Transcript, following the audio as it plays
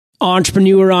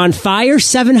Entrepreneur on Fire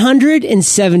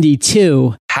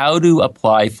 772. How to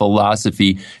apply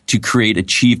philosophy to create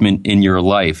achievement in your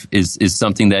life is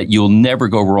something that you'll never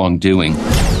go wrong doing.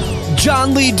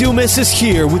 John Lee Dumas is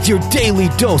here with your daily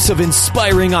dose of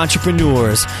inspiring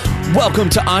entrepreneurs. Welcome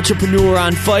to Entrepreneur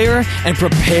on Fire and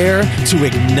prepare to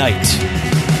ignite.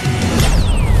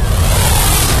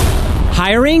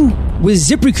 Hiring? With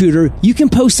ZipRecruiter, you can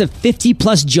post to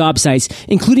 50-plus job sites,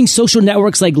 including social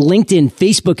networks like LinkedIn,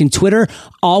 Facebook, and Twitter,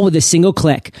 all with a single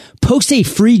click. Post a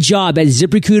free job at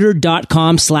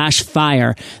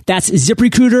ZipRecruiter.com/fire. That's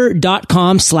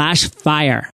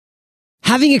ZipRecruiter.com/fire.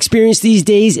 Having experience these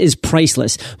days is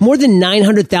priceless. More than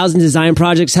 900,000 design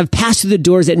projects have passed through the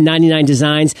doors at 99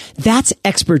 Designs. That's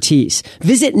expertise.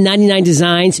 Visit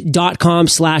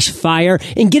 99designs.com/fire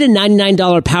and get a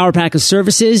 $99 power pack of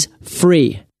services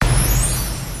free.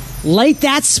 Light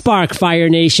that spark, Fire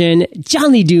Nation.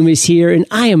 John Lee Dumas here, and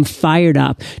I am fired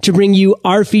up to bring you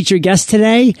our featured guest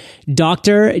today,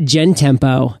 Dr.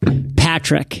 Gentempo.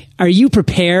 Patrick, are you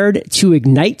prepared to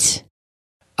ignite?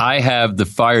 I have the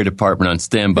fire department on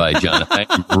standby, John. I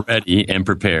am ready and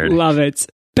prepared. Love it.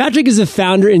 Patrick is the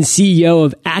founder and CEO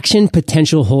of Action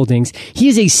Potential Holdings. He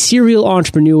is a serial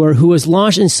entrepreneur who has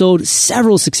launched and sold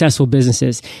several successful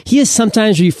businesses. He is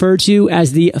sometimes referred to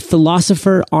as the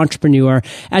Philosopher entrepreneur,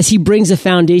 as he brings the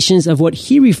foundations of what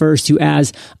he refers to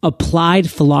as applied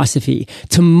philosophy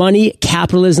to money,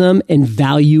 capitalism, and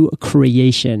value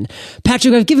creation.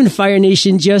 Patrick, I've given Fire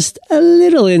Nation just a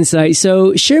little insight,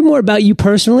 so share more about you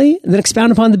personally and then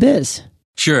expound upon the biz.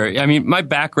 Sure. I mean, my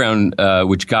background,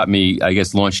 which got me, I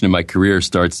guess, launched in my career,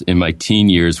 starts in my teen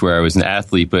years where I was an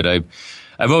athlete, but I've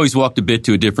always walked a bit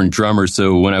to a different drummer.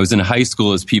 So when I was in high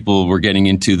school, as people were getting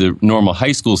into the normal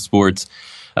high school sports,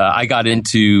 I got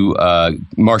into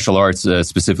martial arts,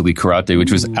 specifically karate,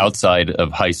 which was outside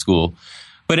of high school,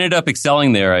 but ended up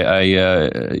excelling there. I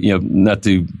not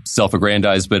to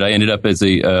self-aggrandize, but I ended up as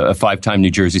a five-time New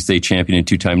Jersey State champion and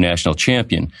two-time national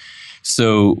champion.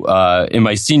 So, in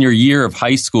my senior year of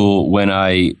high school, when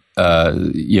I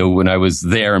was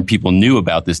there and people knew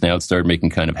about this now, it started making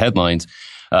kind of headlines.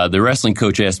 The wrestling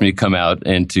coach asked me to come out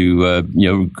and to,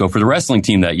 go for the wrestling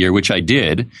team that year, which I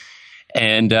did.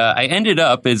 And, I ended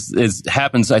up, as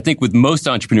happens, I think with most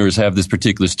entrepreneurs have this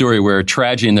particular story where a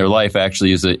tragedy in their life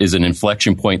actually is an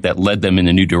inflection point that led them in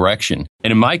a new direction. And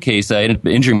in my case, I ended up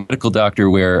injuring a medical doctor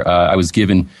where, I was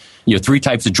given three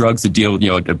types of drugs to deal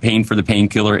with, a pain for the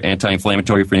painkiller,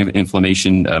 anti-inflammatory for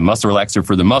inflammation, muscle relaxer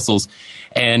for the muscles.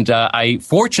 And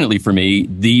fortunately for me,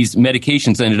 these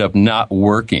medications ended up not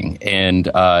working. And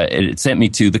it sent me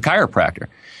to the chiropractor.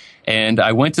 And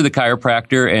I went to the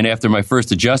chiropractor, and after my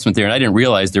first adjustment there, and I didn't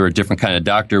realize they were a different kind of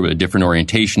doctor with a different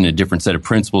orientation, a different set of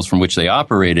principles from which they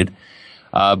operated.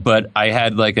 But I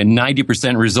had like a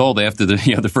 90% result after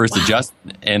the first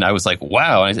adjustment. And I was like,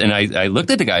 wow. And I looked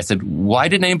at the guy, I said, why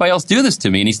didn't anybody else do this to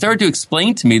me? And he started to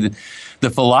explain to me the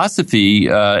philosophy,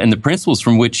 and the principles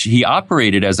from which he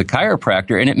operated as a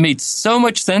chiropractor. And it made so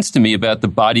much sense to me about the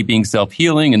body being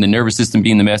self-healing and the nervous system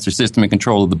being the master system in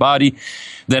control of the body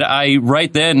that I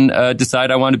right then,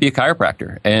 decided I wanted to be a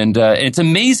chiropractor. And, it's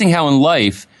amazing how in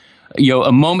life,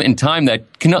 a moment in time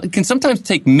that can sometimes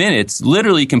take minutes,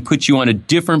 literally can put you on a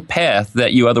different path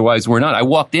that you otherwise were not. I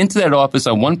walked into that office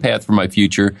on one path for my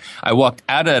future. I walked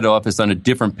out of that office on a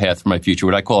different path for my future,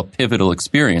 what I call a pivotal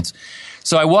experience.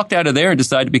 So I walked out of there and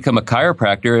decided to become a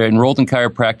chiropractor. I enrolled in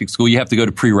chiropractic school. You have to go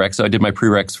to prereqs. So I did my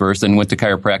prereqs first and went to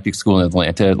chiropractic school in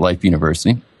Atlanta at Life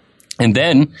University. And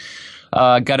then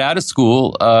got out of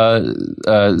school,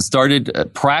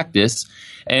 started practice.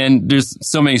 And there's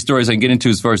so many stories I can get into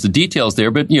as far as the details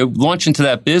there, but, launch into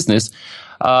that business.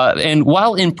 And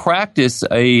while in practice,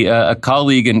 a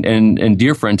colleague and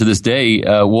dear friend to this day,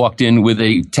 walked in with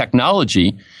a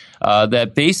technology,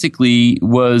 that basically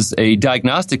was a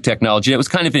diagnostic technology that was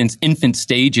kind of in its infant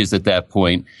stages at that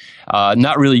point.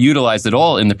 Not really utilized at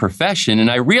all in the profession.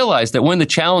 And I realized that one of the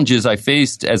challenges I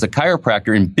faced as a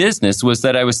chiropractor in business was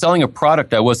that I was selling a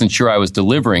product I wasn't sure I was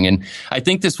delivering. And I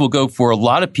think this will go for a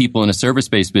lot of people in a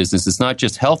service-based business. It's not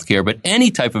just healthcare, but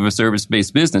any type of a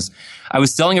service-based business. I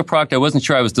was selling a product I wasn't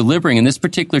sure I was delivering. And this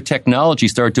particular technology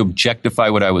started to objectify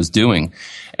what I was doing.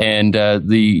 And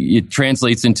it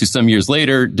translates into some years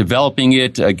later, developing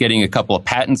it, getting a couple of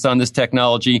patents on this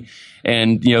technology.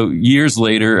 And, years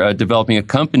later, developing a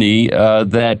company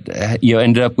that,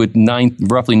 ended up with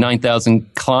roughly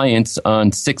 9,000 clients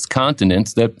on 6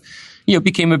 continents that,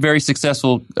 became a very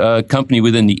successful company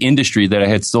within the industry that I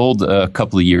had sold a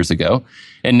couple of years ago.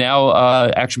 And now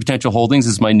Action Potential Holdings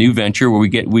is my new venture where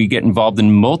we get involved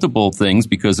in multiple things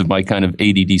because of my kind of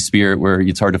ADD spirit where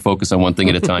it's hard to focus on one thing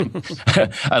at a time.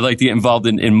 I like to get involved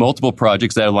in multiple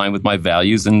projects that align with my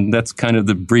values, and that's kind of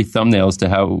the brief thumbnail as to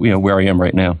how where I am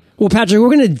right now. Well, Patrick, we're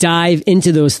going to dive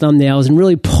into those thumbnails and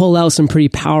really pull out some pretty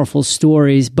powerful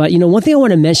stories. But, one thing I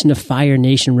want to mention to Fire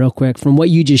Nation real quick from what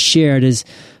you just shared is,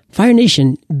 Fire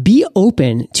Nation, be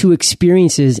open to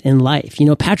experiences in life.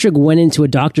 Patrick went into a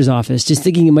doctor's office just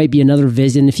thinking it might be another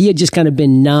visit. And if he had just kind of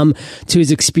been numb to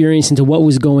his experience and to what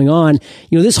was going on,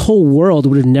 this whole world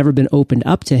would have never been opened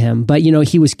up to him. But,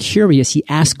 he was curious. He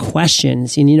asked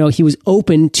questions and, he was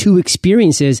open to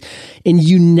experiences. And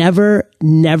you never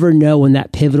know when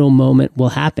that pivotal moment will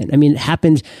happen. I mean, it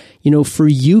happened for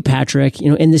you, Patrick,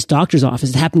 in this doctor's office.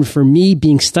 It happened for me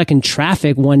being stuck in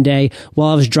traffic one day while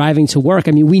I was driving to work.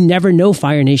 I mean, we never know,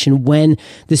 Fire Nation, when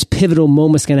this pivotal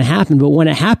moment's going to happen. But when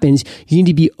it happens, you need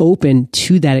to be open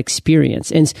to that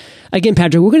experience. And again,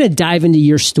 Patrick, we're going to dive into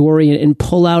your story and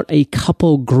pull out a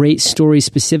couple great stories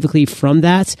specifically from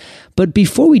that. But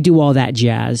before we do all that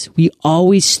jazz, we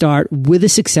always start with a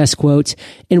success quote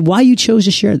and why you chose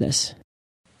to share this.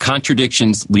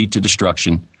 Contradictions lead to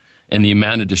destruction, and the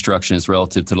amount of destruction is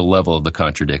relative to the level of the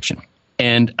contradiction.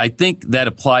 And I think that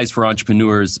applies for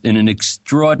entrepreneurs in an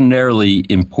extraordinarily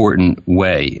important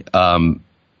way.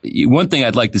 One thing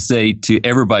I'd like to say to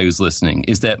everybody who's listening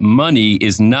is that money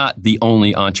is not the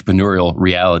only entrepreneurial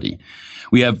reality.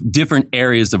 We have different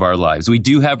areas of our lives. We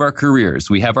do have our careers.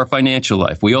 We have our financial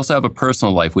life. We also have a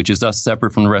personal life, which is us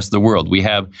separate from the rest of the world. We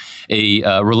have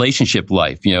a relationship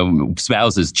life,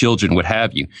 spouses, children, what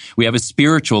have you. We have a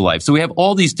spiritual life. So we have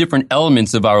all these different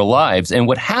elements of our lives. And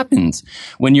what happens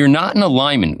when you're not in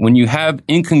alignment, when you have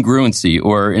incongruency,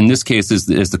 or in this case, as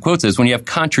the quote says, when you have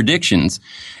contradictions,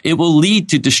 it will lead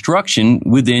to destruction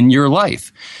within your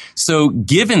life. So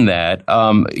given that,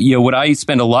 what I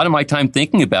spend a lot of my time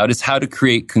thinking about is how to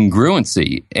create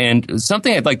congruency. And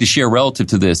something I'd like to share relative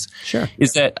to this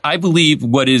is that I believe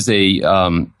what is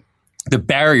the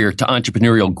barrier to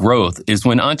entrepreneurial growth is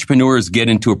when entrepreneurs get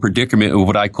into a predicament of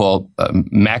what I call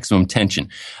maximum tension.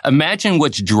 Imagine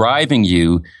what's driving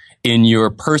you in your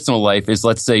personal life is,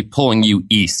 let's say, pulling you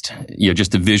east,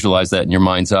 just to visualize that in your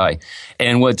mind's eye.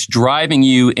 And what's driving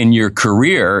you in your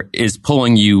career is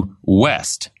pulling you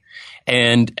west.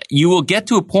 And you will get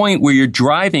to a point where you're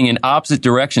driving in opposite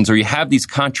directions, or you have these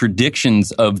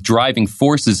contradictions of driving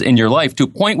forces in your life to a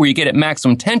point where you get at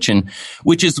maximum tension,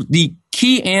 which is the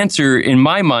key answer in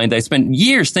my mind. I spent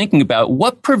years thinking about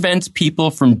what prevents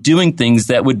people from doing things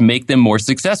that would make them more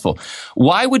successful.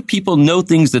 Why would people know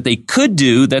things that they could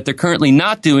do that they're currently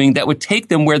not doing that would take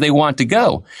them where they want to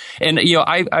go? And,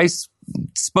 I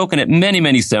spoken at many,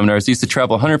 many seminars. I used to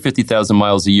travel 150,000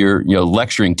 miles a year,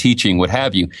 lecturing, teaching, what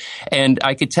have you. And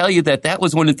I could tell you that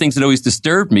was one of the things that always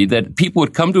disturbed me, that people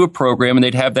would come to a program and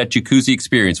they'd have that jacuzzi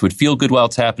experience, would feel good while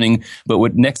it's happening,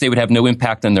 but next day would have no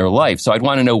impact on their life. So I'd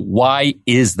want to know, why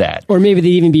is that? Or maybe they'd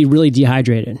even be really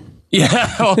dehydrated.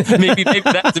 Yeah, well, maybe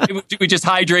that's, we just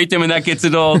hydrate them and that gets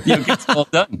it all, gets it all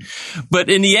done. But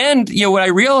in the end, what I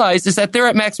realized is that they're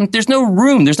at maximum, there's no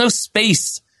room, there's no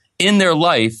space in their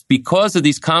life because of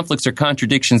these conflicts or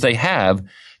contradictions they have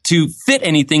to fit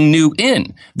anything new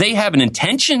in. They have an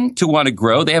intention to want to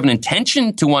grow. They have an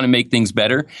intention to want to make things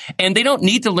better. And they don't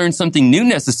need to learn something new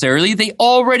necessarily. They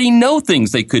already know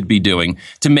things they could be doing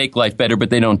to make life better,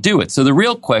 but they don't do it. So the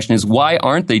real question is, why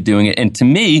aren't they doing it? And to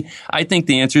me, I think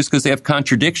the answer is because they have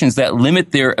contradictions that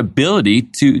limit their ability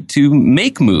to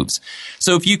make moves.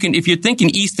 So if you're thinking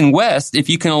east and west, if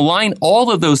you can align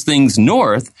all of those things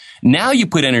north, now you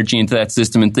put energy into that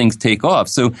system and things take off.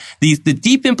 So the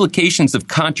deep implications of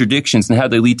contradictions and how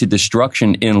they lead to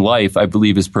destruction in life, I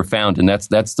believe, is profound. And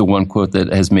that's the one quote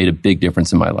that has made a big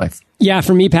difference in my life. Yeah,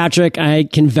 for me, Patrick, I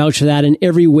can vouch for that in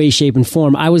every way, shape, and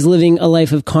form. I was living a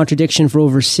life of contradiction for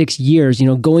over 6 years,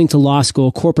 going to law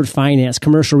school, corporate finance,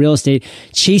 commercial real estate,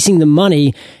 chasing the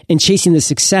money and chasing the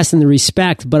success and the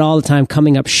respect, but all the time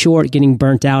coming up short, getting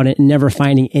burnt out, and never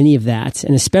finding any of that,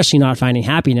 and especially not finding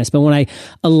happiness. But when I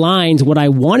aligned what I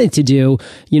wanted to do,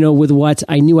 with what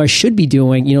I knew I should be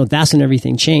doing, that's when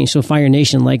everything changed. So Fire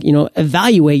Nation,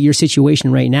 evaluate your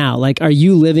situation right now. Are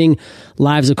you living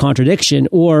lives of contradiction,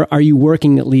 or are you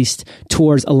working at least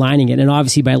towards aligning it? And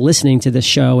obviously by listening to this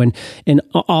show and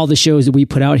all the shows that we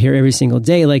put out here every single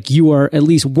day, you are at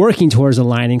least working towards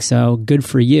aligning. So good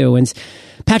for you. And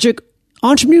Patrick,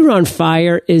 Entrepreneur on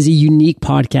Fire is a unique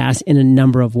podcast in a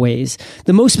number of ways.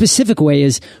 The most specific way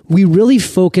is we really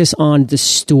focus on the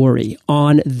story,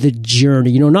 on the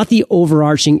journey, not the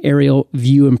overarching aerial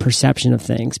view and perception of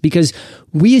things, because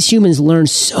we as humans learn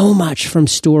so much from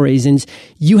stories, and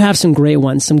you have some great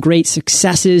ones, some great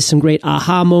successes, some great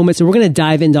aha moments, and we're going to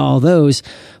dive into all those.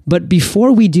 But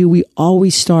before we do, we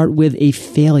always start with a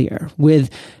failure, with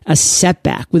a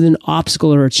setback, with an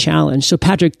obstacle or a challenge. So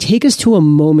Patrick, take us to a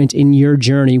moment in your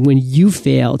journey when you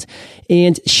failed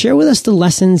and share with us the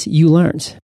lessons you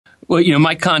learned. Well,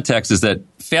 my context is that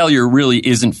failure really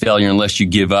isn't failure unless you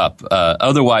give up.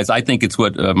 Otherwise, I think it's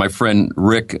what my friend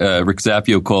Rick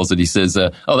Zappio calls it. He says,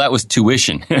 "Oh, that was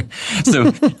tuition."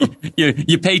 So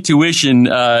you pay tuition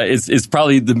is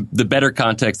probably the better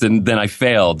context than I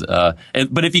failed.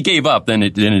 But if you gave up, then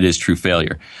it is true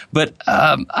failure. But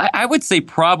I would say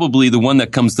probably the one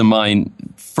that comes to mind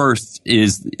first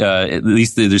is at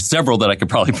least there's several that I could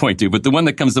probably point to, but the one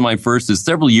that comes to mind first is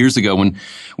several years ago when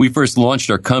we first launched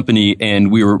our company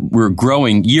and we were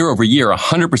growing year over year,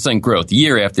 100% growth,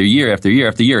 year after year after year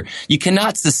after year. You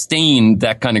cannot sustain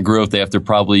that kind of growth after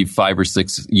probably 5 or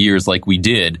 6 years like we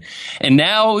did. And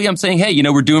now I'm saying, hey,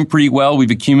 we're doing pretty well. We've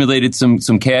accumulated some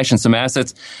cash and some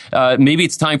assets. Maybe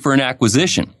it's time for an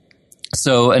acquisition.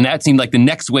 So, and that seemed like the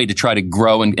next way to try to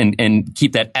grow and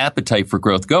keep that appetite for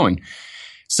growth going.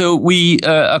 So we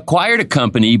acquired a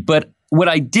company, but what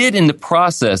I did in the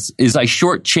process is I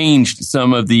shortchanged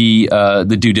some of the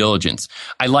due diligence.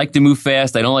 I like to move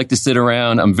fast. I don't like to sit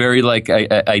around. I'm very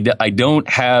I don't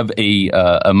have a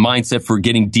mindset for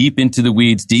getting deep into the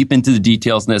weeds, deep into the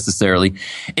details necessarily.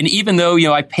 And even though,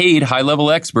 I paid high level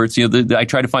experts, I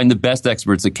try to find the best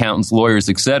experts, accountants, lawyers,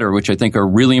 et cetera, which I think are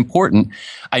really important.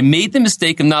 I made the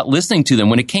mistake of not listening to them.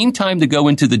 When it came time to go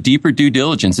into the deeper due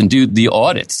diligence and do the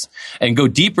audits and go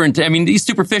deeper into, these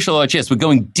superficial audits, yes, but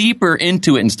going deeper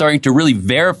into it and starting to really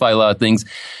verify a lot of things,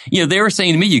 they were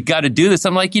saying to me, you got to do this.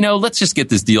 I'm like, let's just get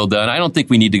this deal done. I don't think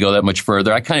we need to go that much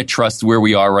further. I kind of trust where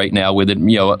we are right now with it.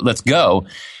 Let's go.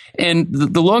 And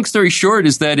the long story short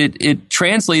is that it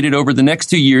translated over the next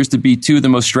 2 years to be 2 of the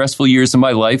most stressful years of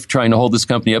my life trying to hold this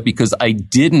company up because I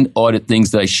didn't audit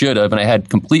things that I should have. And I had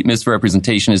complete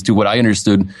misrepresentation as to what I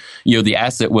understood, the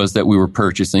asset was that we were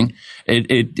purchasing.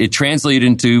 It translated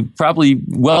into probably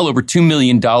well over $2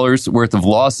 million worth of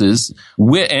losses.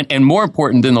 And more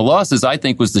important than the losses, I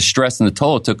think, was the stress and the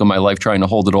toll it took on my life trying to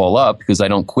hold it all up because I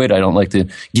don't quit. I don't like to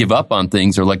give up on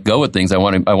things or let go of things. I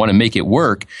want to make it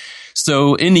work.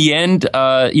 So in the end,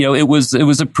 it was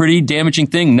a pretty damaging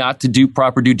thing not to do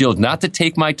proper due diligence, not to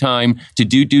take my time to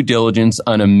do due diligence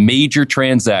on a major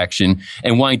transaction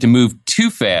and wanting to move too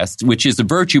fast, which is a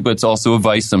virtue, but it's also a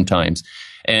vice sometimes.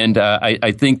 And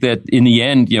I think that in the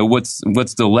end, what's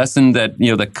the lesson that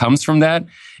that comes from that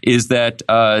is that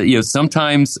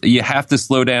sometimes you have to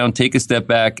slow down, take a step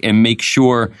back, and make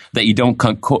sure that you don't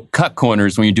cut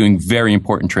corners when you're doing very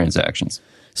important transactions.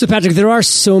 So Patrick, there are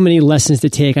so many lessons to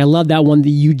take. I love that one that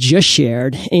you just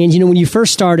shared. And, when you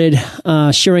first started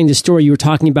sharing the story, you were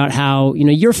talking about how,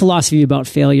 your philosophy about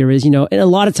failure is, and a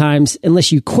lot of times,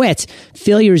 unless you quit,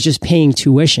 failure is just paying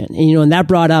tuition. And, and that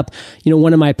brought up,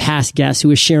 one of my past guests who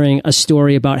was sharing a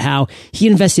story about how he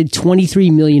invested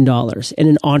 $23 million in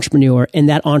an entrepreneur in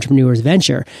that entrepreneur's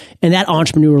venture. And that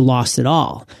entrepreneur lost it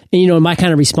all. And, my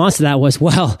kind of response to that was,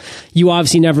 well, you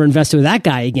obviously never invested with that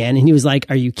guy again. And he was like,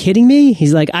 are you kidding me?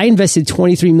 He's like, I invested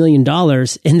 $23 million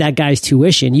in that guy's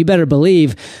tuition. You better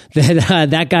believe that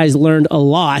that guy's learned a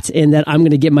lot and that I'm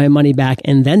going to get my money back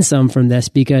and then some from this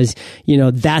because,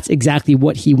 that's exactly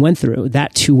what he went through.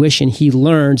 That tuition, he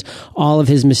learned all of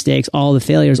his mistakes, all the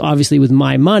failures, obviously with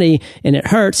my money, and it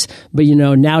hurts. But,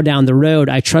 now down the road,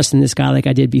 I trust in this guy like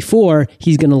I did before.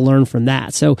 He's going to learn from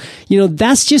that. So,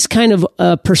 that's just kind of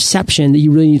a perception that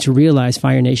you really need to realize,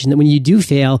 Fire Nation, that when you do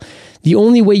fail, the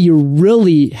only way you're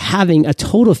really having a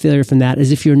total failure from that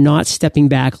is if you're not stepping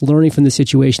back, learning from the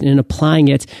situation and applying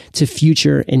it to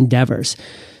future endeavors.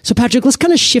 So Patrick, let's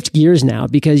kind of shift gears now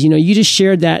because, you just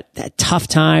shared that tough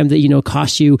time that,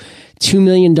 cost you $2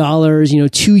 million,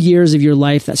 2 years of your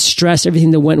life, that stress, everything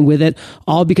that went with it,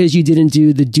 all because you didn't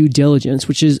do the due diligence,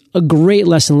 which is a great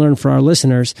lesson learned for our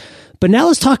listeners. But now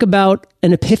let's talk about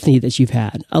an epiphany that you've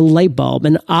had, a light bulb,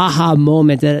 an aha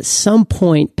moment that at some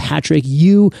point, Patrick,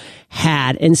 you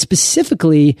had. And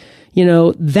specifically,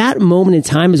 that moment in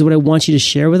time is what I want you to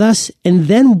share with us. And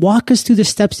then walk us through the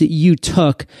steps that you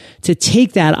took to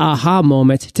take that aha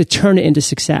moment to turn it into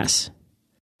success.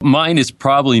 Mine is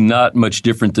probably not much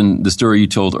different than the story you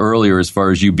told earlier, as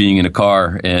far as you being in a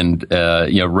car and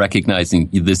recognizing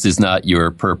this is not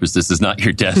your purpose, this is not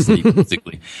your destiny,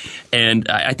 basically. And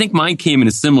I think mine came in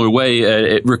a similar way.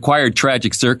 It required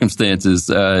tragic circumstances.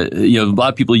 A lot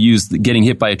of people use getting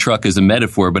hit by a truck as a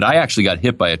metaphor, but I actually got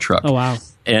hit by a truck. Oh, wow.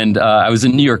 And I was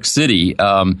in New York City.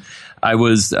 I'd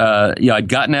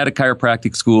gotten out of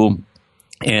chiropractic school.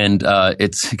 And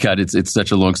it's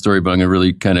such a long story, but I'm going to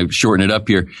really kind of shorten it up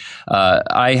here.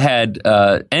 I had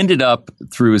ended up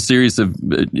through a series of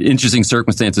interesting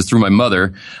circumstances through my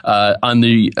mother on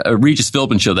the Regis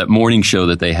Philbin show, that morning show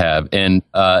that they have, and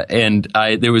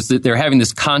they're having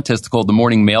this contest called the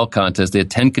Morning Mail Contest. They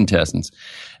had 10 contestants.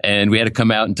 And we had to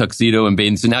come out in tuxedo and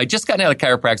bathing suit. Now, I just gotten out of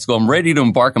chiropractic school. I'm ready to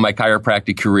embark on my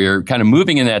chiropractic career, kind of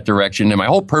moving in that direction. And my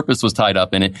whole purpose was tied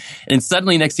up in it. And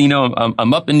suddenly, next thing you know,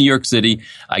 I'm up in New York City.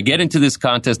 I get into this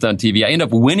contest on TV. I end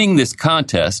up winning this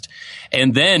contest.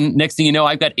 And then next thing you know,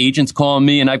 I've got agents calling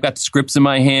me and I've got scripts in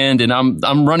my hand and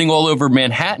I'm running all over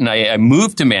Manhattan. I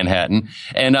moved to Manhattan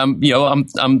and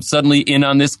I'm suddenly in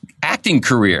on this acting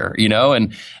career,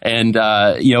 I'm in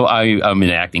an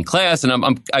acting class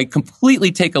and I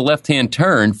completely take a left-hand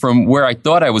turn from where I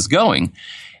thought I was going.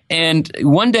 And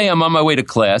one day I'm on my way to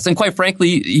class, and quite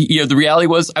frankly, the reality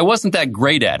was I wasn't that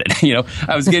great at it.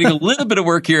 I was getting a little bit of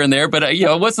work here and there, but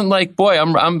it wasn't like, boy,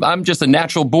 I'm just a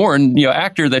natural born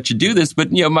actor that should do this.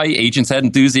 But my agents had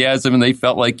enthusiasm, and they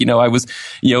felt like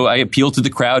I appealed to the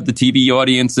crowd, the TV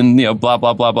audience, and blah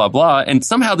blah blah blah blah. And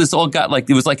somehow this all got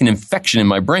it was like an infection in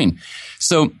my brain.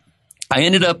 So I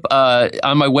ended up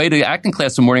on my way to acting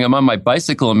class one morning. I'm on my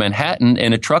bicycle in Manhattan,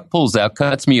 and a truck pulls out,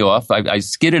 cuts me off. I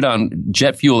skidded on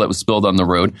jet fuel that was spilled on the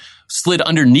road, slid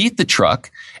underneath the truck,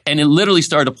 and it literally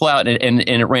started to plow out, and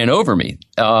it ran over me.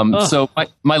 So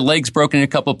my leg's broken in a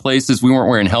couple of places. We weren't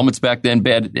wearing helmets back then,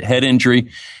 bad head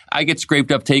injury. I get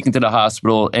scraped up, taken to the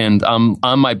hospital, and I'm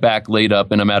on my back laid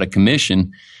up, and I'm out of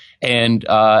commission. And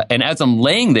as I'm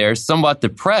laying there, somewhat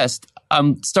depressed,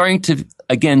 I'm starting to,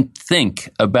 again,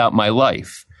 think about my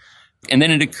life. And then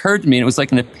it occurred to me, and it was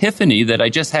like an epiphany that I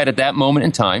just had at that moment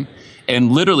in time. And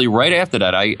literally right after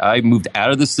that, I moved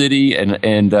out of the city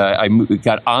and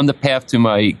got on the path to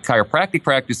my chiropractic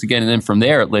practice again. And then from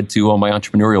there, it led to all my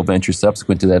entrepreneurial ventures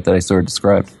subsequent to that I sort of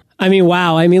described.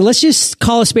 Wow. Let's just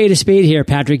call a spade here,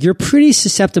 Patrick. You're pretty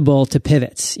susceptible to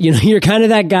pivots. You're kind of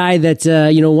that guy that,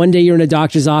 one day you're in a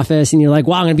doctor's office and you're like,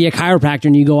 wow, I'm going to be a chiropractor,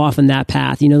 and you go off on that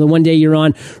path. The one day you're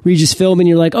on Regis Philbin and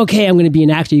you're like, okay, I'm going to be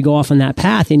an actor, you go off on that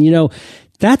path. And,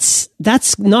 that's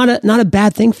not a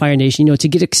bad thing, Fire Nation, to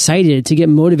get excited, to get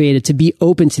motivated, to be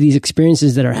open to these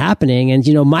experiences that are happening. And,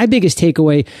 my biggest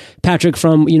takeaway, Patrick,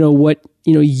 from, what,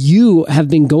 you have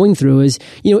been going through is,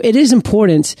 it is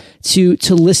important to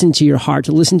listen to your heart,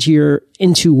 to listen to your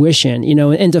intuition,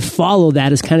 and to follow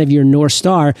that as kind of your North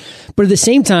Star. But at the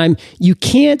same time, you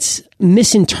can't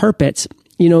misinterpret,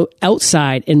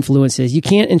 outside influences. You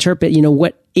can't interpret,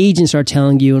 what agents are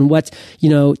telling you and what, the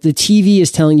TV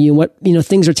is telling you and what,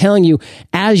 things are telling you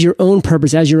as your own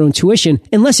purpose, as your own tuition,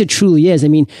 unless it truly is.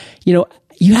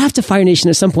 You have to, Fire Nation,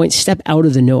 at some point step out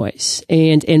of the noise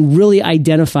and really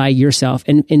identify yourself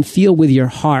and feel with your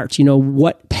heart,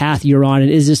 what path you're on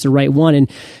and is this the right one? And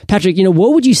Patrick,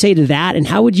 what would you say to that? And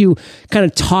how would you kind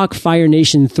of talk Fire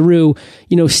Nation through,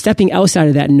 stepping outside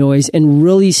of that noise and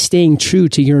really staying true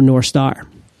to your North Star?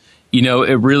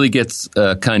 It really gets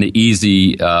kind of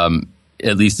easy, at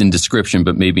least in description,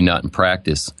 but maybe not in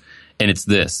practice. And it's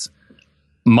this.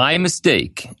 My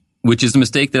mistake, which is a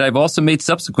mistake that I've also made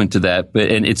subsequent to that,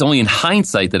 and it's only in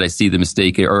hindsight that I see the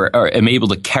mistake or am able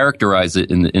to characterize it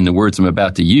in the words I'm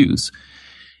about to use,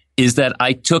 is that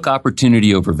I took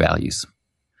opportunity over values.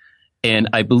 And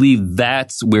I believe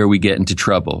that's where we get into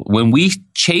trouble. When we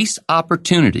chase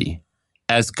opportunity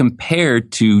as compared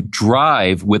to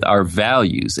drive with our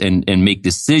values and make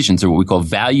decisions, or what we call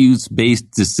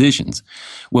values-based decisions.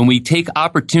 When we take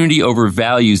opportunity over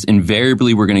values,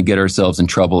 invariably we're going to get ourselves in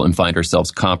trouble and find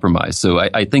ourselves compromised. So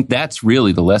I think that's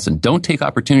really the lesson. Don't take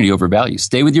opportunity over values.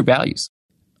 Stay with your values.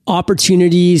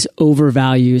 Opportunities over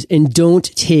values, and don't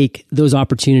take those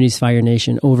opportunities, Fire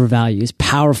Nation, over values.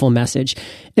 Powerful message.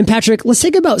 And Patrick, let's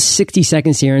take about 60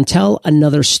 seconds here and tell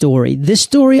another story. This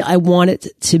story, I want it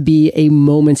to be a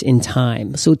moment in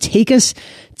time. So take us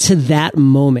to that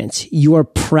moment, your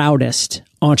proudest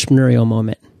entrepreneurial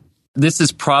moment. This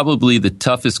is probably the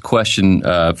toughest question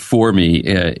for me,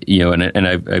 and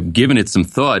I've given it some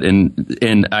thought,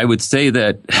 and I would say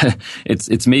that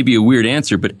it's maybe a weird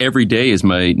answer, but every day is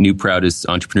my new proudest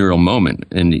entrepreneurial moment.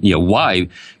 And why?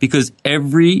 Because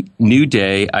every new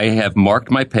day I have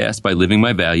marked my past by living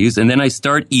my values, and then I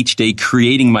start each day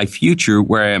creating my future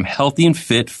where I am healthy and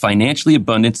fit, financially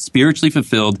abundant, spiritually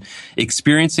fulfilled,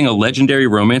 experiencing a legendary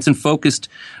romance, and focused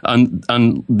on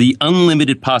the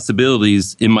unlimited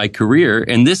possibilities in my career.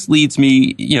 And this leads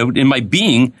me, in my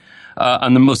being,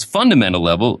 on the most fundamental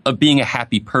level of being a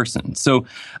happy person. So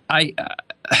I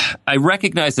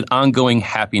recognize that ongoing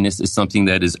happiness is something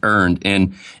that is earned.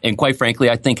 And quite frankly,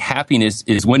 I think happiness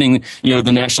is winning,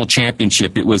 the national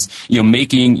championship. It was,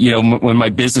 making, when my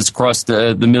business crossed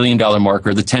the $1 million mark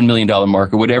or the $10 million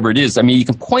mark or whatever it is. I mean, you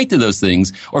can point to those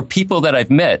things or people that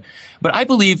I've met. But I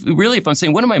believe, really, if I'm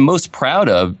saying what am I most proud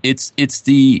of, it's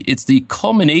the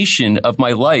culmination of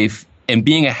my life and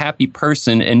being a happy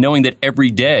person and knowing that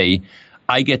every day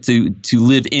I get to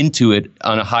live into it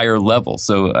on a higher level.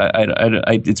 So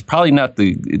it's probably not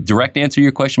the direct answer to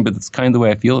your question, but it's kind of the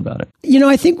way I feel about it.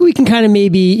 I think we can kind of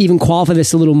maybe even qualify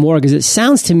this a little more, because it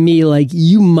sounds to me like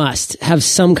you must have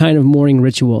some kind of morning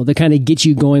ritual that kind of gets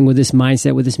you going with this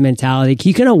mindset, with this mentality. Can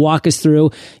you kind of walk us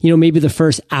through, maybe the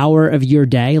first hour of your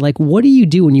day? Like, what do you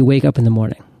do when you wake up in the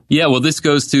morning? Yeah, well, this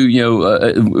goes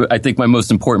to, I think my most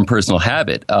important personal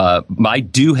habit. I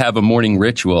do have a morning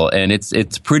ritual, and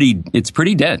it's pretty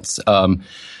dense.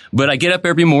 But I get up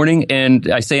every morning and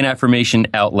I say an affirmation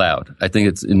out loud. I think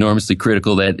it's enormously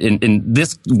critical that, and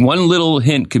this one little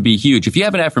hint could be huge. If you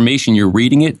have an affirmation, you're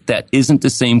reading it, that isn't the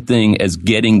same thing as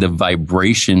getting the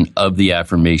vibration of the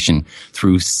affirmation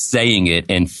through saying it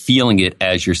and feeling it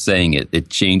as you're saying it. It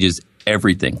changes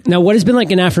everything. Now, what has been like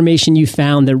an affirmation you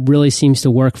found that really seems to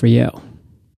work for you?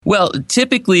 Well,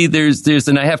 typically there's,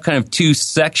 and I have kind of two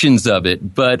sections of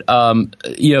it, but,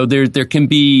 there can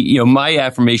be, my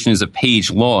affirmation is a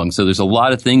page long. So there's a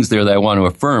lot of things there that I want to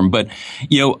affirm. But,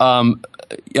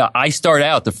 I start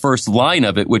out the first line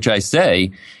of it, which I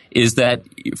say is that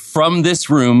from this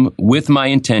room with my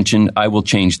intention, I will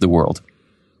change the world.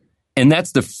 And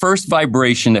that's the first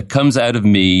vibration that comes out of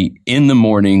me in the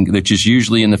morning, which is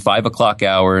usually in the 5 o'clock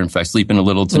hour. And if I sleep in a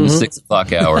little, it's in the 6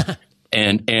 o'clock hour.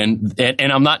 And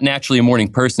I'm not naturally a morning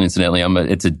person, incidentally.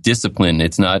 It's a discipline.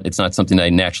 It's not something that I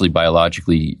naturally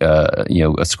biologically,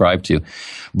 ascribe to.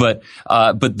 But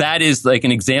that is like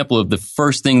an example of the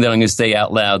first thing that I'm going to say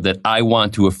out loud that I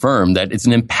want to affirm, that it's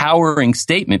an empowering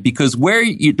statement, because where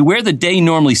the day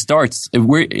normally starts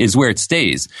is where it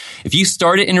stays. If you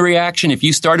start it in a reaction, if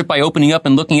you start it by opening up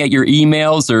and looking at your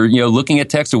emails or, looking at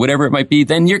text or whatever it might be,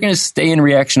 then you're going to stay in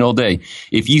reaction all day.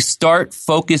 If you start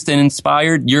focused and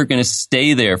inspired, you're going to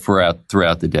stay there throughout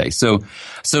the day. So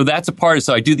that's a part of it.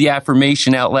 So I do the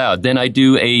affirmation out loud. Then I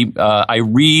do I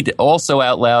read also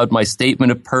out loud my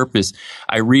statement of purpose.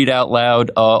 I read out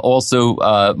loud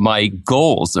also my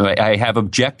goals. I have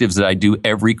objectives that I do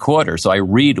every quarter. So I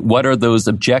read what are those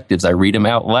objectives. I read them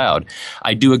out loud.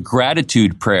 I do a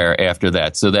gratitude prayer after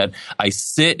that, so that I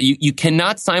sit. You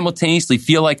cannot simultaneously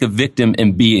feel like a victim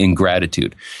and be in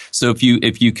gratitude. So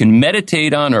if you can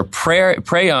meditate on or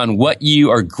pray on what you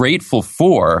are grateful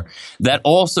for, that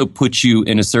also puts you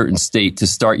in a certain state to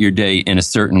start your day in a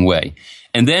certain way.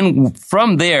 And then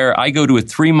from there, I go to a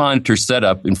 3-monitor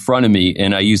setup in front of me,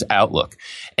 and I use Outlook.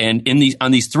 And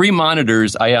on these 3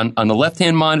 monitors, on the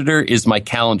left-hand monitor is my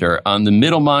calendar. On the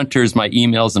middle monitor is my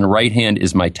emails, and the right hand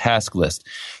is my task list.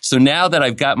 So now that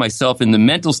I've got myself in the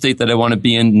mental state that I want to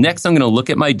be in, next I'm going to look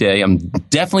at my day. I'm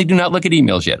definitely do not look at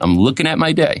emails yet. I'm looking at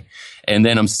my day. And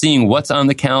then I'm seeing what's on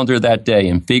the calendar that day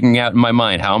and figuring out in my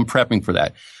mind how I'm prepping for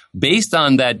that. Based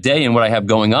on that day and what I have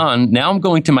going on, now I'm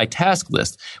going to my task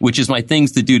list, which is my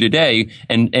things to do today,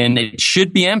 and it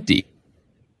should be empty.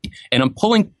 And I'm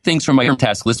pulling things from my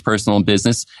task list, personal and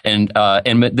business, and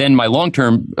then my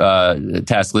long-term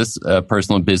task list,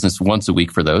 personal and business, once a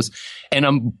week for those. And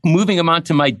I'm moving them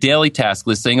onto my daily task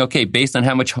list, saying, okay, based on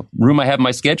how much room I have in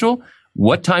my schedule,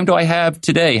 what time do I have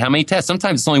today? How many tasks?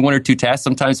 Sometimes it's only 1 or 2 tasks.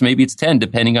 Sometimes maybe it's 10,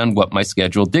 depending on what my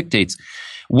schedule dictates.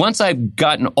 Once I've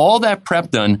gotten all that prep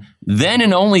done, then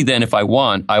and only then, if I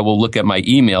want, I will look at my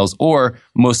emails, or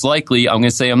most likely I'm going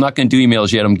to say, I'm not going to do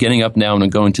emails yet. I'm getting up now and I'm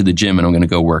going to the gym and I'm going to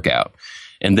go work out,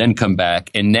 and then come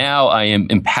back. And now I am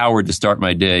empowered to start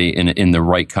my day in the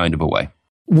right kind of a way.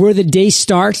 Where the day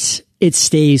starts, it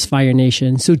stays, Fire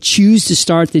Nation. So choose to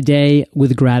start the day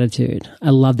with gratitude.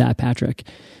 I love that, Patrick.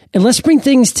 And let's bring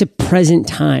things to present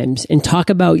times and talk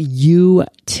about you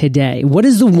today. What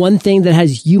is the one thing that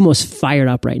has you most fired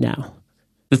up right now?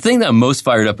 The thing that I'm most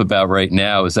fired up about right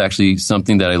now is actually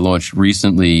something that I launched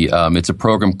recently. It's a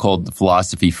program called the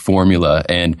Philosophy Formula,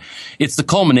 and it's the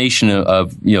culmination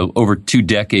of over 2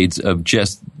 decades of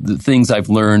just the things I've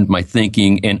learned, my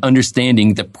thinking, and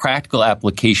understanding the practical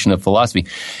application of philosophy.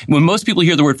 When most people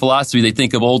hear the word philosophy, they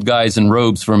think of old guys in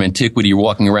robes from antiquity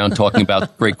walking around talking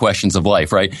about great questions of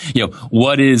life, right?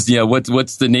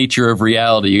 What's the nature of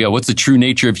reality? What's the true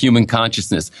nature of human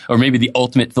consciousness? Or maybe the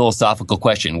ultimate philosophical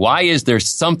question: why is there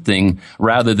something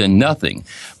rather than nothing?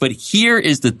 But here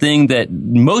is the thing that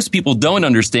most people don't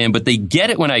understand, but they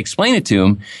get it when I explain it to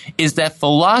them, is that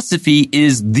philosophy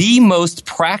is the most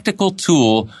practical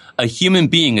tool a human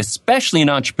being, especially an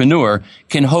entrepreneur,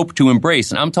 can hope to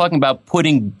embrace. And I'm talking about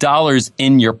putting dollars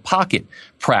in your pocket.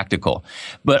 Practical.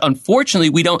 But unfortunately,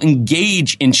 we don't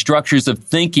engage in structures of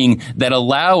thinking that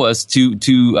allow us to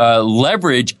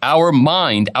leverage our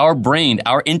mind, our brain,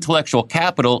 our intellectual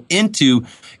capital into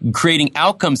creating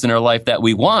outcomes in our life that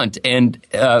we want. And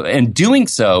doing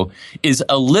so is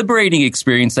a liberating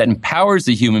experience that empowers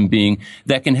the human being,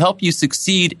 that can help you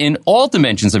succeed in all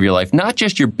dimensions of your life, not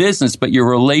just your business, but your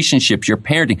relationships, your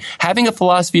parenting. Having a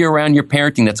philosophy around your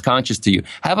parenting that's conscious to you.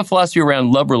 Have a philosophy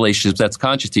around love relationships that's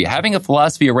conscious to you. Having a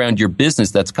philosophy around your business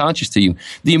that's conscious to you.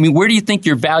 I mean, where do you think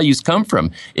your values come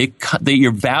from?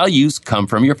 Your values come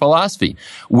from your philosophy.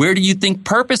 Where do you think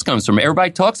purpose comes from?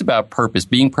 Everybody talks about purpose,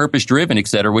 being purpose-driven, et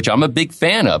cetera, which I'm a big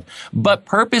fan of. But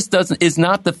purpose is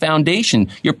not the foundation.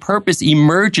 Your purpose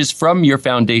emerges from your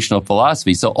foundational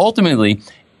philosophy. So ultimately,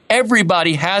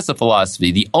 everybody has a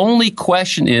philosophy. The only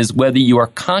question is whether you are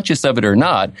conscious of it or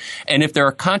not. And if there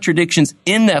are contradictions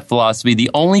in that philosophy,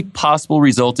 the only possible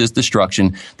result is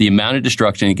destruction, the amount of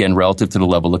destruction, again, relative to the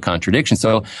level of contradiction.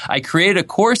 So I created a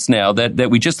course now that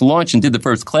we just launched and did the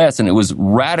first class, and it was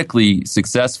radically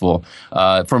successful.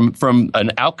 From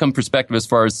an outcome perspective, as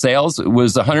far as sales, it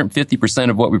was 150%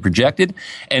 of what we projected.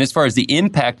 And as far as the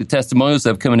impact, the testimonials that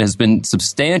have come in has been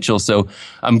substantial. So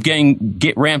I'm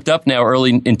get ramped up now early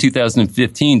in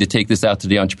 2015 to take this out to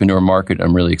the entrepreneur market.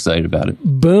 I'm really excited about it.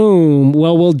 Boom.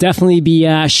 Well, we'll definitely be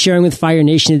sharing with Fire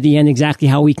Nation at the end exactly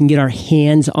how we can get our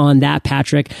hands on that,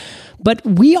 Patrick. But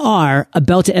we are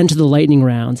about to enter the lightning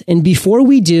round. And before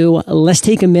we do, let's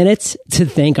take a minute to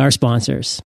thank our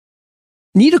sponsors.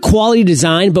 Need a quality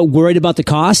design but worried about the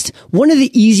cost? One of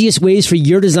the easiest ways for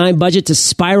your design budget to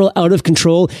spiral out of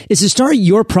control is to start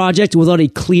your project without a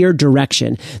clear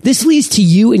direction. This leads to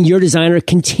you and your designer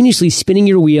continuously spinning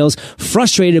your wheels,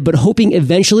 frustrated but hoping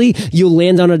eventually you'll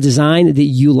land on a design that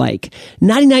you like.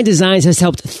 99 Designs has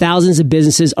helped thousands of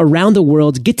businesses around the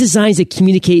world get designs that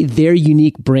communicate their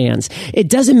unique brands. It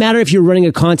doesn't matter if you're running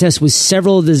a contest with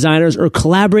several designers or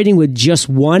collaborating with just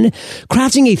one.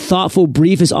 Crafting a thoughtful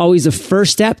brief is always the first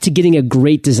step to getting a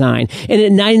great design. And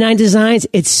at 99 Designs,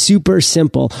 it's super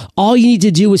simple. All you need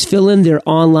to do is fill in their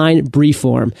online brief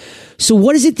form. So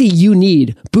what is it that you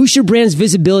need? Boost your brand's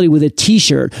visibility with a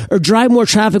t-shirt, or drive more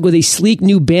traffic with a sleek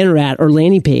new banner ad or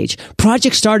landing page.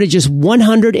 Projects start at just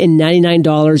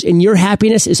 $199, and your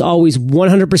happiness is always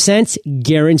 100%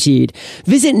 guaranteed.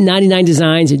 Visit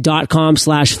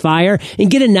 99designs.com/fire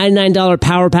and get a $99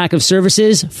 power pack of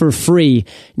services for free.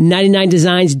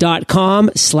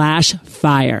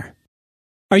 99designs.com/fire.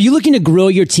 Are you looking to grow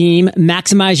your team,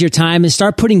 maximize your time, and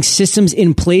start putting systems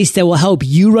in place that will help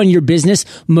you run your business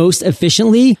most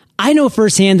efficiently? I know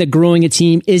firsthand that growing a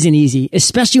team isn't easy,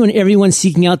 especially when everyone's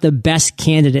seeking out the best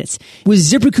candidates. With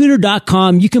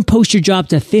ZipRecruiter.com, you can post your job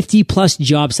to 50 plus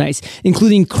job sites,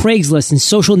 including Craigslist and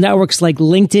social networks like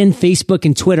LinkedIn, Facebook,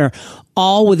 and Twitter,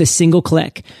 all with a single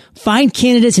click. Find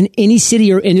candidates in any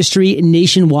city or industry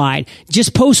nationwide.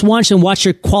 Just post once and watch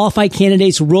your qualified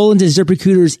candidates roll into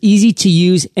ZipRecruiter's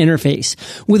easy-to-use interface.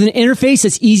 With an interface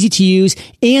that's easy to use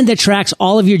and that tracks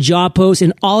all of your job posts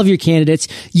and all of your candidates,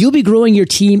 you'll be growing your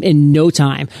team in no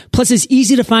time. Plus, it's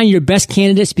easy to find your best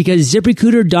candidates because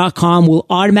ZipRecruiter.com will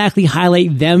automatically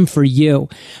highlight them for you.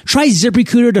 Try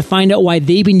ZipRecruiter to find out why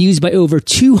they've been used by over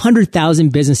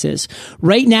 200,000 businesses.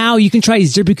 Right now, you can try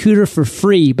ZipRecruiter for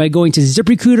free by going to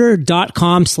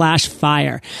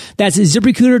ZipRecruiter.com/fire. That's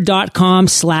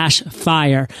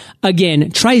ZipRecruiter.com/fire.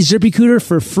 Again, try ZipRecruiter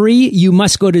for free. You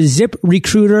must go to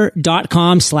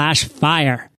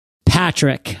ZipRecruiter.com/fire.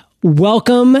 Patrick,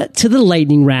 welcome to the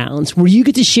lightning rounds, where you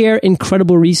get to share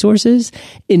incredible resources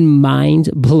and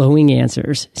mind-blowing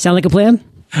answers. Sound like a plan?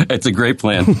 It's a great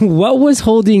plan. What was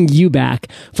holding you back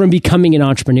from becoming an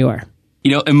entrepreneur?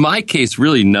 In my case,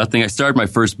 really nothing. I started my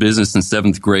first business in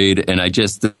 7th grade, and I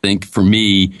just think for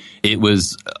me,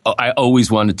 I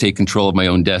always wanted to take control of my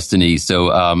own destiny.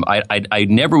 So I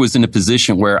never was in a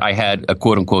position where I had a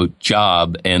quote unquote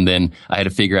job, and then I had to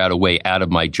figure out a way out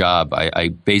of my job. I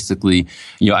basically,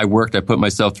 I worked, I put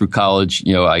myself through college.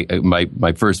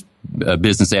 My first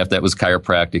business after that was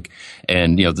chiropractic,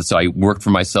 and so I worked for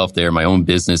myself there, my own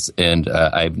business, and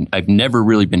I've never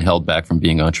really been held back from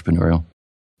being entrepreneurial.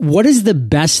 What is the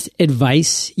best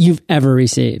advice you've ever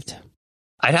received?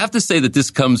 I'd have to say that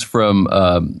this comes from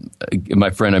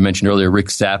my friend I mentioned earlier, Rick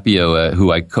Sapio,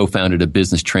 who I co-founded a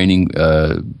business training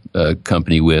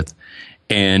company with.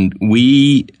 And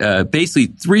we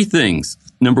basically 3 things.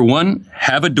 Number 1,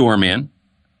 have a doorman.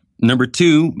 Number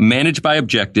 2, manage by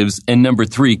objectives. And number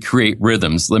 3, create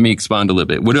rhythms. Let me expand a little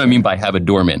bit. What do I mean by have a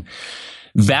doorman?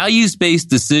 Values-based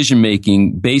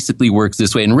decision-making basically works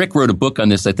this way. And Rick wrote a book on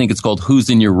this. I think it's called Who's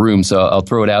in Your Room. So I'll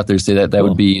throw it out there, say that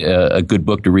would be a good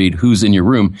book to read, Who's in Your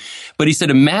Room. But he said,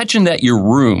 imagine that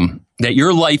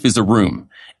your life is a room.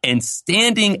 And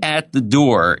standing at the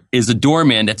door is a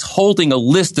doorman that's holding a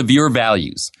list of your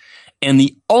values. And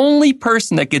the only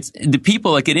person the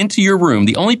people that get into your room,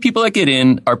 the only people that get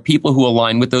in are people who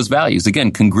align with those values.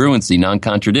 Again, congruency,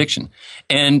 non-contradiction.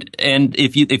 And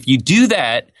if you do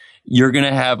that, you're going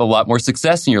to have a lot more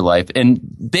success in your life. And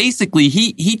basically,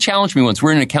 he challenged me once. We're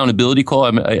in an accountability call.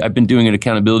 I've been doing an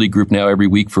accountability group now every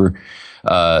week for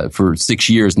 6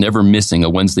 years, never missing a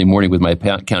Wednesday morning with my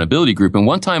accountability group. And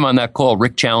one time on that call,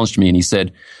 Rick challenged me and he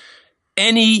said,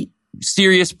 any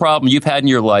serious problem you've had in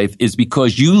your life is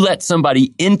because you let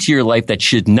somebody into your life that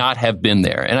should not have been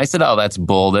there. And I said, oh, that's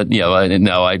bull. And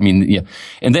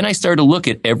then I started to look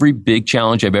at every big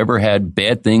challenge I've ever had,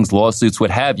 bad things, lawsuits,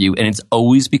 what have you. And it's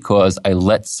always because I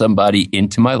let somebody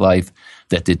into my life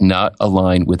that did not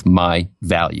align with my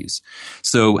values.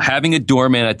 So having a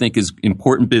doorman, I think, is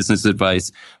important business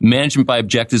advice. Management by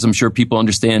objectives. I'm sure people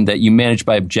understand that you manage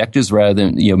by objectives rather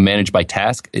than, manage by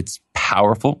task. It's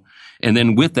powerful. And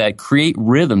then with that, create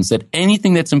rhythms that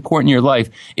anything that's important in your life,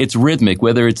 it's rhythmic,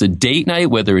 whether it's a date night,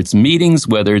 whether it's meetings,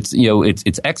 whether it's,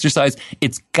 it's exercise.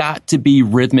 It's got to be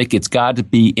rhythmic. It's got to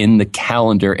be in the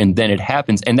calendar, and then it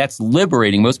happens. And that's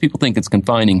liberating. Most people think it's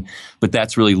confining, but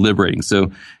that's really liberating.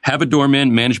 So have a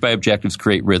doorman, manage by objectives,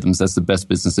 create rhythms. That's the best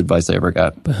business advice I ever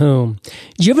got. Boom.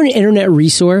 Do you have an internet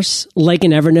resource like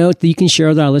an Evernote that you can share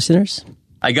with our listeners?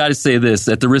 I got to say this,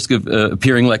 at the risk of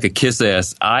appearing like a kiss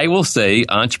ass, I will say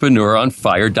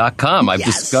entrepreneuronfire.com. I've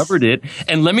discovered it.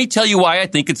 And let me tell you why I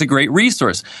think it's a great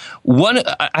resource.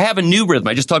 I have a new rhythm.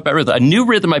 I just talked about rhythm. A new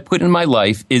rhythm I put in my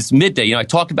life is midday. I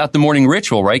talked about the morning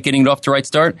ritual, right? Getting it off to the right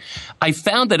start. I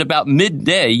found that about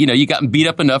midday, you got beat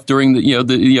up enough during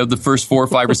the first 4 or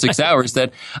 5 or 6 hours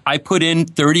that I put in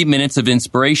 30 minutes of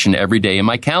inspiration every day in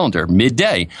my calendar,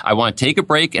 midday. I want to take a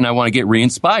break and I want to get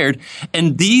re-inspired.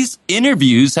 And these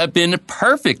interviews have been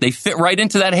perfect. They fit right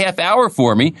into that half hour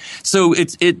for me. So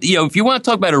if you want to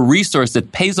talk about a resource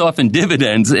that pays off in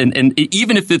dividends, and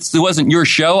even if it wasn't your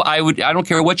show, I don't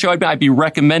care what show I'd be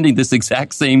recommending this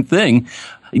exact same thing.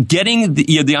 Getting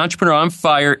the Entrepreneur on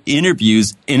Fire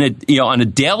interviews on a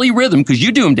daily rhythm, because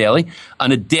you do them daily,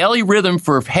 on a daily rhythm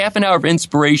for half an hour of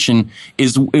inspiration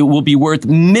it will be worth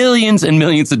millions and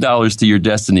millions of dollars to your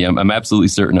destiny. I'm absolutely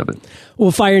certain of it.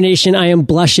 Well, Fire Nation, I am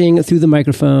blushing through the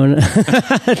microphone.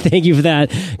 Thank you for that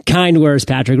kind words,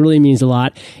 Patrick. It really means a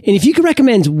lot. And if you could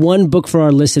recommend one book for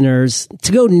our listeners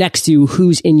to go next to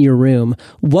Who's in Your Room,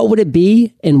 what would it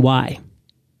be and why?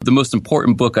 The most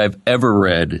important book I've ever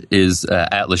read is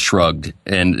Atlas Shrugged,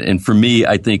 and for me,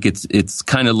 I think it's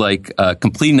kind of like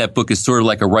completing that book is sort of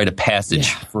like a rite of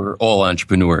passage for all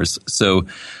entrepreneurs. So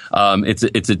it's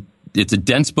a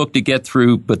dense book to get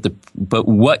through, but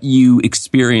what you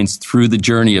experience through the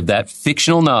journey of that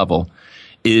fictional novel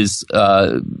is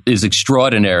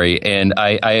extraordinary, and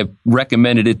I have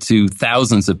recommended it to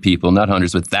thousands of people, not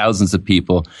hundreds, but thousands of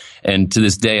people. And to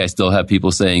this day, I still have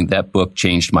people saying that book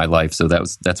changed my life. So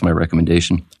that's my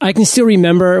recommendation. I can still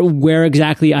remember where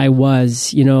exactly I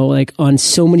was, like on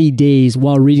so many days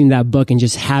while reading that book and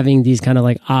just having these kind of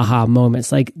like aha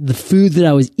moments, like the food that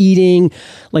I was eating,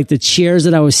 like the chairs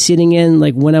that I was sitting in,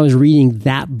 like when I was reading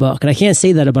that book. And I can't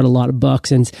say that about a lot of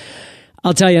books. And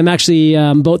I'll tell you, I'm actually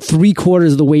about 3/4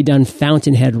 of the way done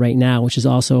Fountainhead right now, which is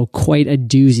also quite a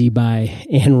doozy by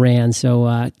Ayn Rand.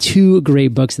 So 2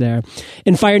 great books there.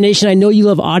 And Fire Nation, I know you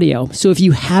love audio. So if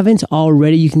you haven't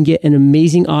already, you can get an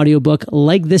amazing audiobook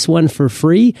like this one for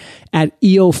free at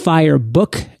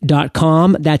eofirebook.com.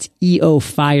 eofirebook.com. That's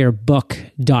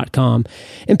eofirebook.com.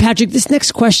 And Patrick, this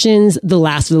next question's the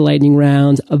last of the lightning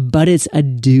round, but it's a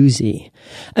doozy.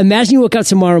 Imagine you woke up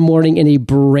tomorrow morning in a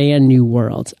brand new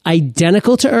world,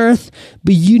 identical to Earth,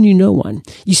 but you knew no one.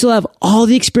 You still have all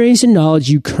the experience and knowledge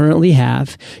you currently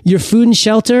have. Your food and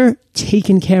shelter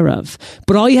taken care of.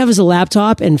 But all you have is a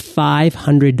laptop and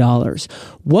 $500.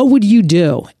 What would you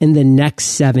do in the next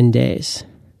 7 days?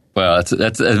 Well,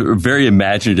 that's a very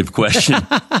imaginative question.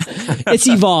 It's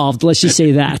evolved. Let's just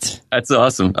say that. That's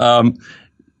awesome.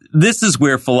 This is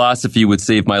where philosophy would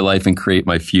save my life and create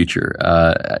my future.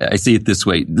 I see it this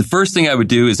way. The first thing I would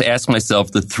do is ask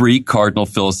myself the three cardinal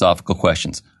philosophical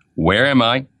questions. Where am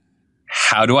I?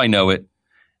 How do I know it?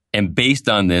 And based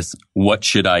on this, what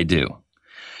should I do?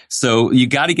 So you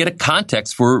got to get a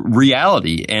context for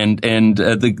reality. And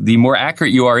the more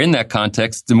accurate you are in that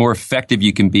context, the more effective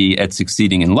you can be at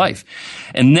succeeding in life.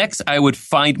 And next, I would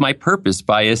find my purpose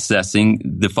by assessing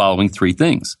the following three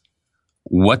things.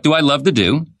 What do I love to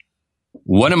do?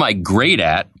 What am I great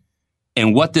at?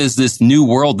 And what does this new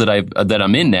world that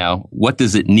I'm in now, what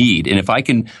does it need? And if I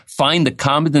can find the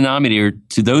common denominator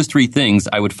to those three things,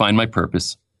 I would find my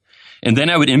purpose. And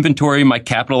then I would inventory my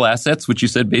capital assets, which you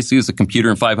said basically is a computer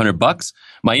and $500,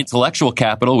 my intellectual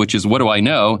capital, which is what do I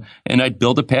know? And I'd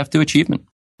build a path to achievement.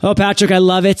 Oh, Patrick, I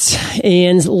love it.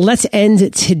 And let's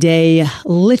end today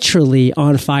literally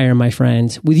on fire, my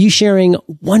friend, with you sharing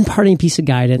one parting piece of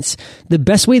guidance, the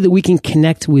best way that we can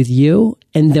connect with you,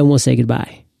 and then we'll say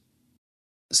goodbye.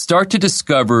 Start to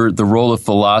discover the role of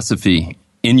philosophy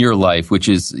in your life, which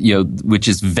is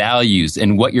values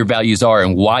and what your values are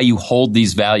and why you hold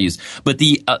these values. But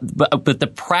the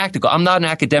practical, I'm not an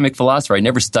academic philosopher. I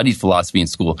never studied philosophy in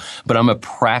school, but I'm a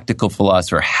practical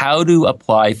philosopher. How to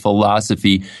apply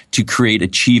philosophy to create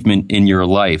achievement in your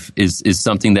life is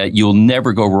something that you'll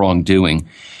never go wrong doing.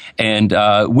 And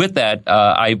with that,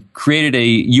 I created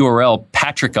a URL,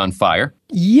 Patrick on Fire.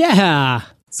 Yeah.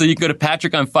 So you go to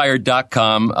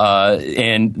patrickonfire.com,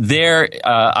 and there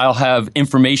I'll have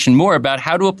information more about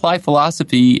how to apply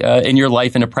philosophy in your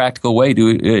life in a practical way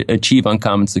to achieve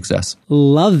uncommon success.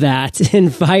 Love that. In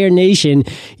Fire Nation,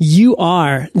 you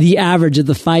are the average of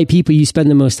the 5 people you spend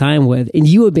the most time with, and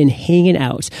you have been hanging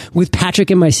out with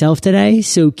Patrick and myself today,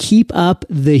 so keep up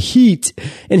the heat.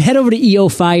 And head over to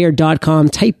eofire.com,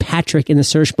 type Patrick in the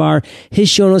search bar. His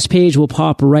show notes page will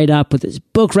pop right up with his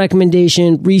book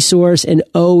recommendation, resource, and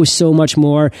so much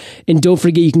more. And don't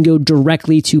forget, you can go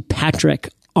directly to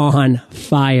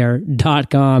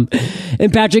patrickonfire.com.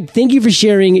 And Patrick, thank you for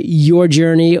sharing your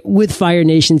journey with Fire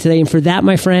Nation today. And for that,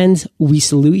 my friends, we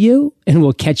salute you, and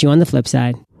we'll catch you on the flip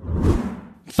side.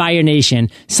 Fire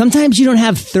Nation, sometimes you don't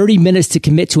have 30 minutes to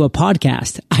commit to a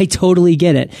podcast. I totally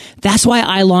get it. That's why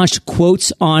I launched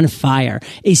Quotes on Fire,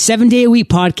 a 7-day-a-week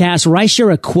podcast where I share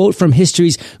a quote from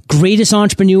history's greatest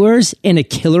entrepreneurs and a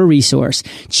killer resource.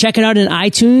 Check it out in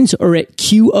iTunes or at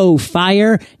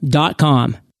qofire.com.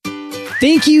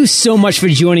 Thank you so much for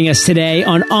joining us today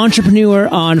on Entrepreneur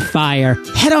on Fire.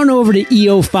 Head on over to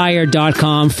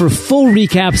eofire.com for full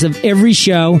recaps of every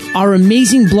show, our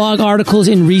amazing blog articles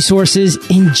and resources,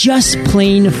 and just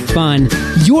plain fun.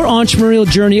 Your entrepreneurial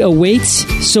journey awaits,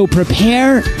 so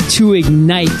prepare to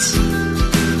ignite.